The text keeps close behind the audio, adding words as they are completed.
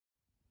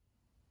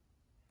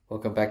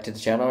Welcome back to the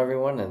channel,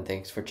 everyone, and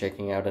thanks for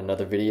checking out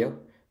another video.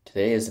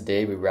 Today is the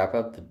day we wrap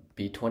up the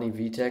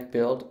B20Vtec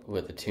build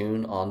with a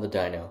tune on the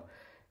dyno.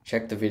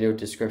 Check the video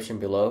description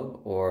below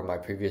or my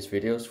previous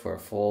videos for a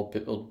full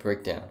build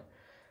breakdown.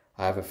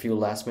 I have a few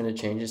last minute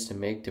changes to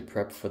make to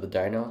prep for the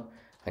dyno.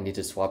 I need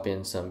to swap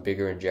in some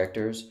bigger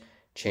injectors,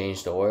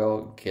 change the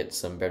oil, get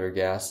some better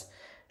gas,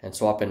 and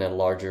swap in a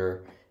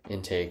larger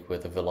intake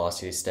with a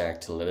velocity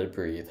stack to let it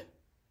breathe.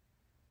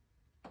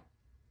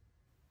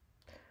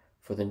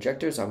 For the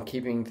injectors, I'm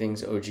keeping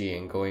things OG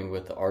and going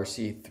with the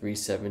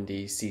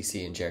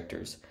RC370cc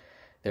injectors.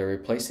 They're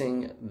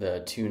replacing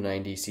the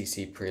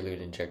 290cc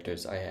Prelude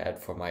injectors I had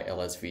for my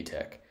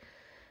LSVtec.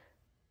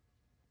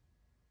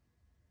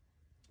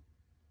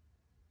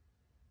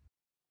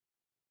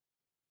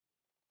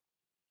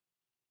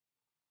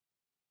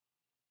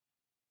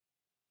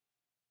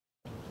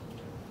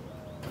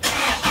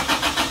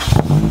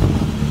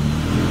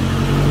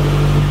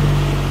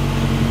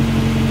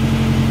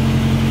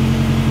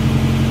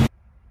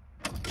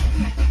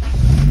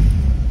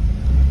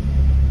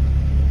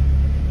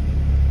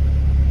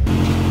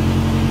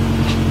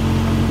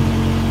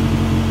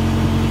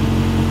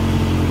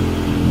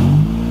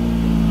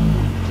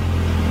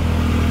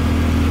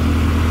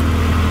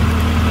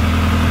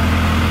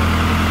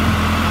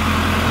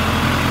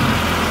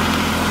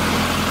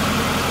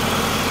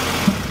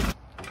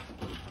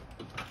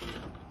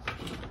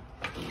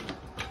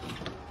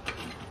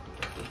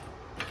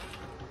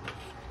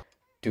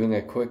 Doing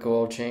a quick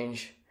oil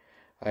change,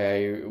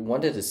 I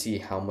wanted to see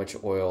how much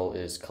oil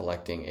is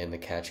collecting in the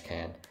catch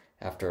can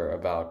after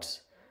about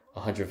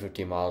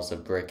 150 miles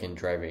of break-in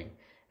driving,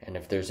 and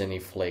if there's any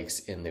flakes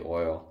in the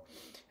oil.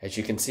 As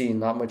you can see,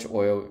 not much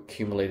oil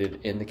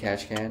accumulated in the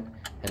catch can,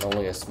 and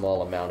only a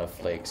small amount of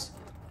flakes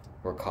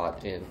were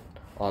caught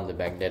on the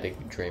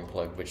magnetic drain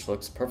plug, which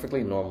looks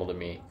perfectly normal to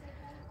me.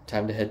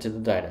 Time to head to the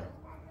dyno.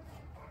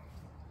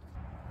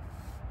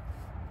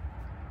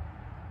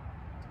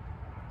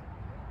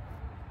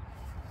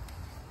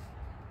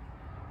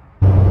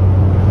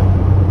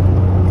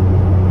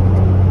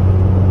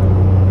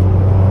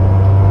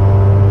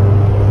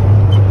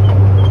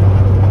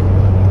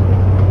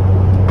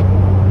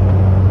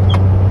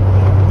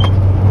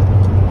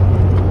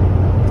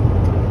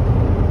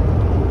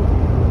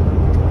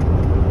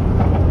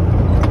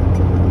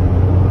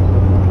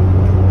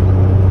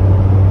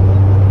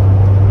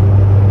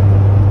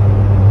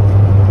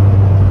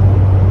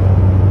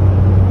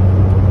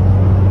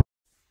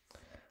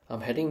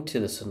 I'm heading to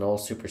the Sunol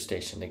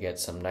Superstation to get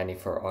some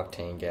 94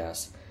 octane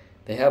gas.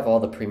 They have all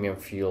the premium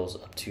fuels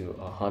up to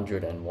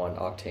 101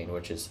 octane,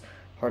 which is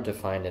hard to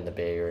find in the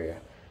Bay Area.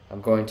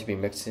 I'm going to be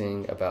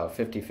mixing about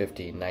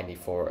 50-50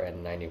 94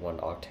 and 91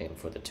 octane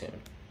for the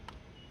tune.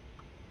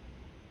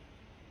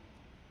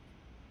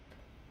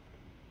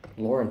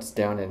 Lawrence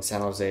down in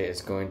San Jose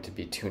is going to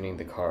be tuning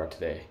the car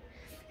today.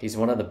 He's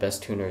one of the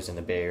best tuners in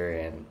the Bay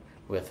Area and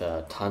with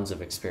tons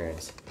of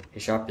experience.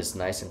 His shop is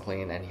nice and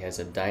clean, and he has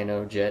a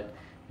dyno jet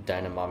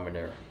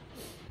dynamometer.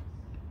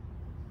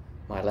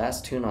 My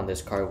last tune on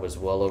this car was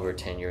well over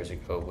 10 years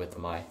ago with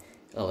my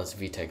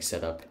LSVtec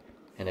setup,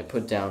 and it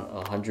put down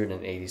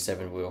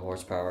 187 wheel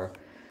horsepower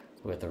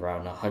with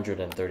around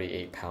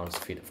 138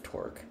 pounds-feet of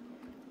torque.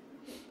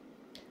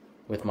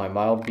 With my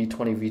mild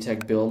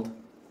B20Vtec build,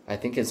 I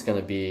think it's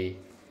going to be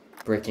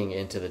breaking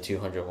into the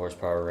 200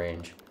 horsepower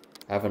range.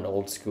 I have an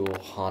old school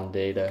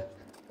Hondata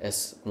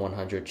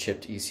S100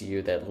 chipped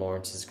ECU that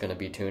Lawrence is going to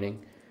be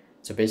tuning.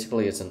 So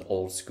basically it's an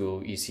old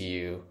school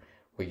ECU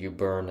where you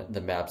burn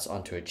the maps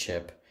onto a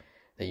chip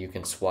that you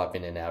can swap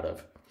in and out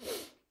of.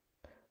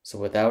 So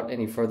without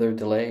any further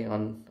delay,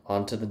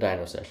 on to the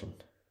dyno session.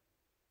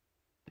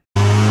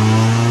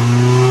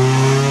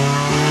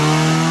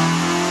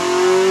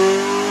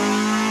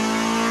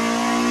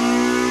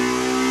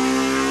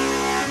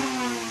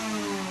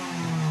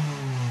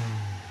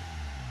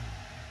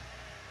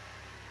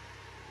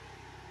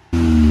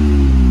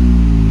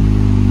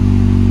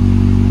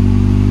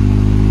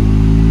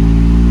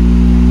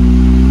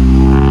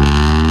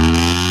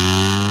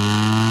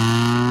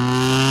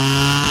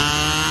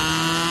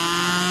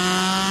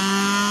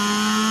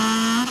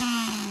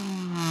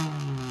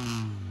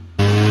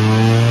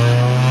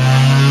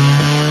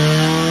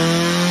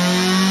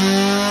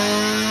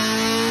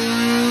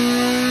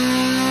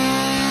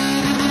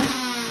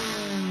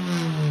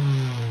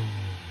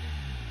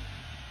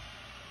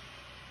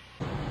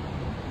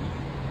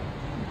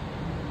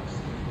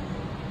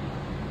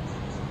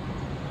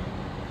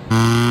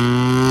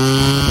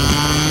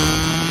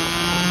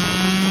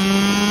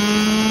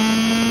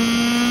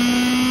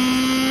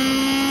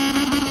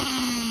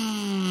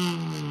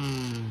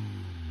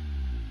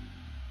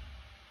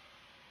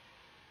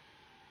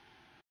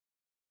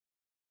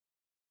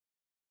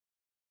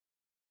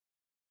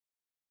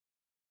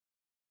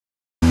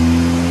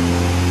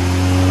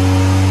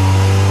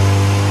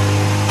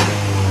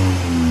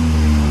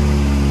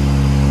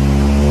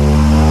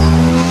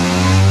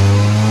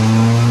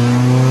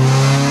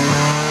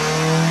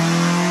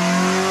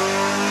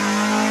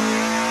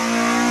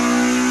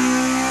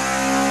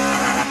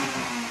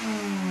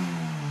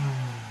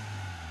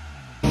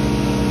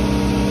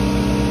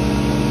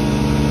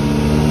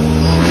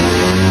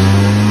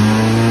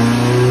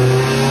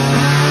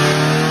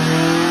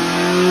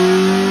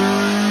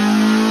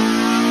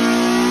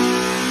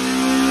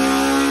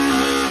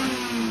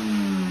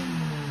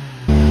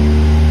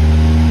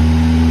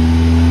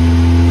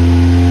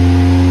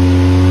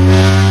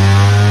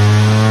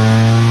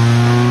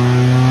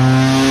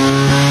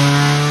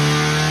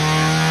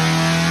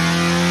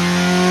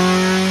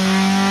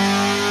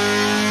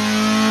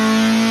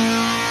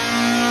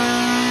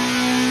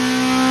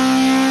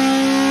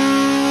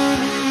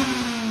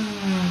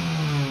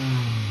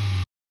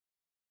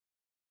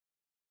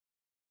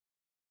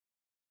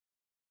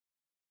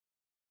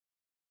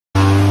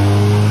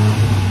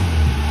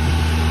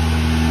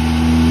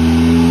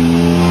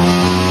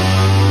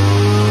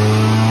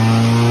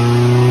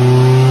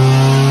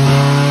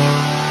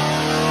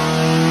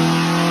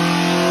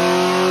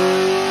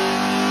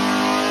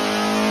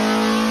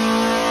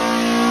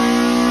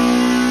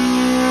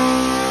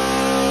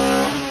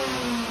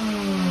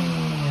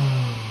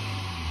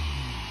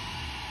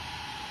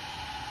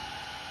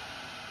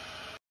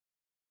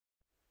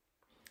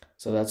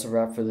 So that's a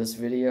wrap for this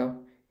video.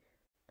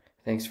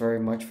 Thanks very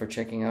much for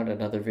checking out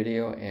another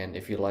video, and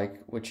if you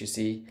like what you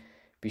see,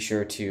 be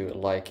sure to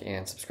like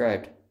and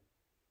subscribe.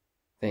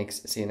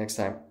 Thanks. See you next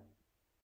time.